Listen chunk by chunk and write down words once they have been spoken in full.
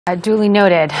Duly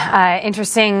noted.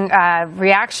 Interesting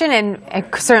reaction and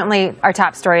certainly our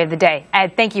top story of the day.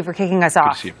 Ed, thank you for kicking us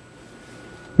off.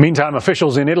 Meantime,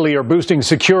 officials in Italy are boosting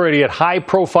security at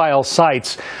high-profile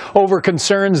sites over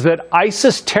concerns that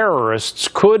ISIS terrorists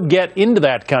could get into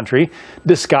that country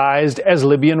disguised as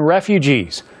Libyan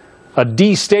refugees. A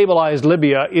destabilized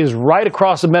Libya is right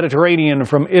across the Mediterranean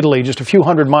from Italy, just a few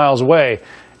hundred miles away,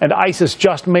 and ISIS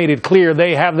just made it clear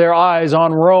they have their eyes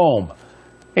on Rome.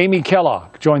 Amy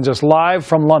Kellogg joins us live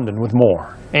from London with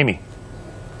more. Amy.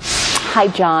 Hi,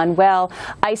 John. Well,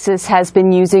 ISIS has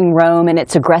been using Rome and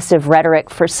its aggressive rhetoric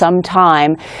for some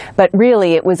time, but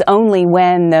really it was only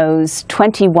when those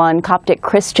 21 Coptic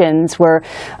Christians were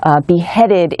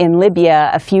beheaded in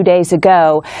Libya a few days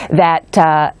ago that,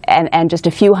 and just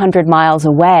a few hundred miles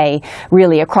away,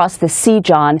 really across the sea,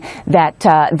 John,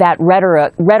 that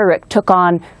rhetoric took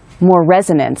on more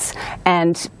resonance.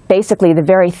 And basically, the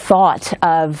very thought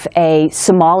of a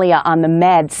Somalia on the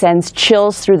Med sends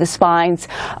chills through the spines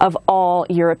of all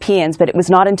Europeans. But it was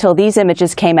not until these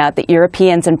images came out that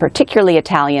Europeans, and particularly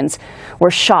Italians,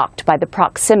 were shocked by the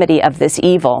proximity of this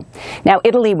evil. Now,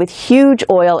 Italy, with huge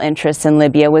oil interests in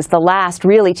Libya, was the last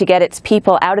really to get its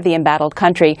people out of the embattled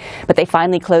country. But they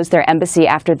finally closed their embassy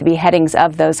after the beheadings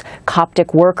of those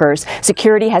Coptic workers.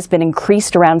 Security has been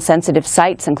increased around sensitive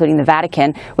sites, including the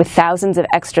Vatican, with thousands of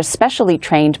extra specially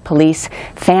trained police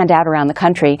fanned out around the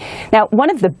country. Now,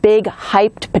 one of the big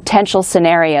hyped potential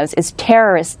scenarios is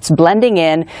terrorists blending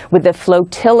in with the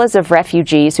flotillas of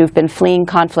refugees who've been fleeing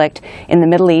conflict in the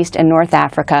Middle East and North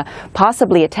Africa,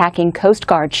 possibly attacking Coast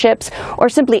Guard ships or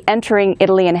simply entering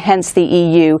Italy and hence the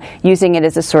EU, using it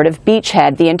as a sort of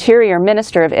beachhead. The Interior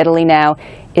Minister of Italy now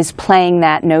is playing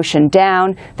that notion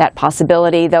down, that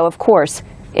possibility, though, of course,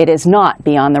 it is not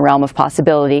beyond the realm of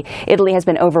possibility. Italy has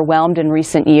been overwhelmed in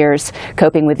recent years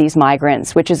coping with these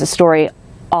migrants, which is a story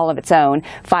all of its own.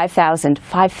 5,000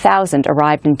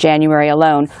 arrived in January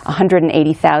alone,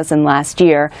 180,000 last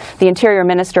year. The Interior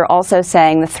Minister also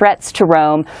saying the threats to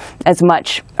Rome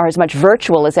are as much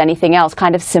virtual as anything else,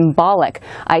 kind of symbolic.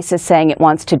 ISIS saying it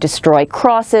wants to destroy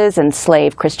crosses,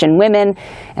 enslave Christian women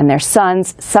and their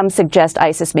sons. Some suggest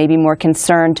ISIS may be more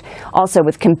concerned also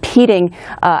with competing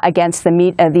against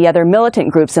the other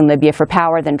militant groups in Libya for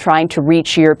power than trying to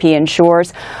reach European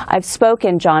shores. I've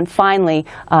spoken, John, finally,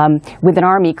 with an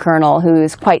Army colonel who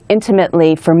is quite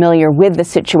intimately familiar with the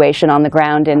situation on the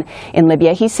ground in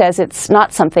Libya. He says it's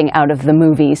not something out of the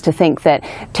movies to think that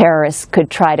terrorists could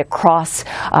try to cross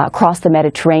the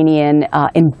Mediterranean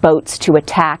in boats to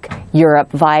attack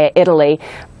Europe via Italy.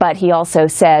 But he also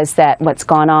says that what's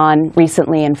gone on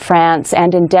recently in France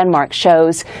and in Denmark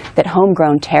shows that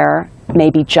homegrown terror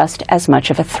may be just as much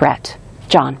of a threat.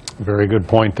 John. Very good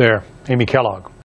point there. Amy Kellogg.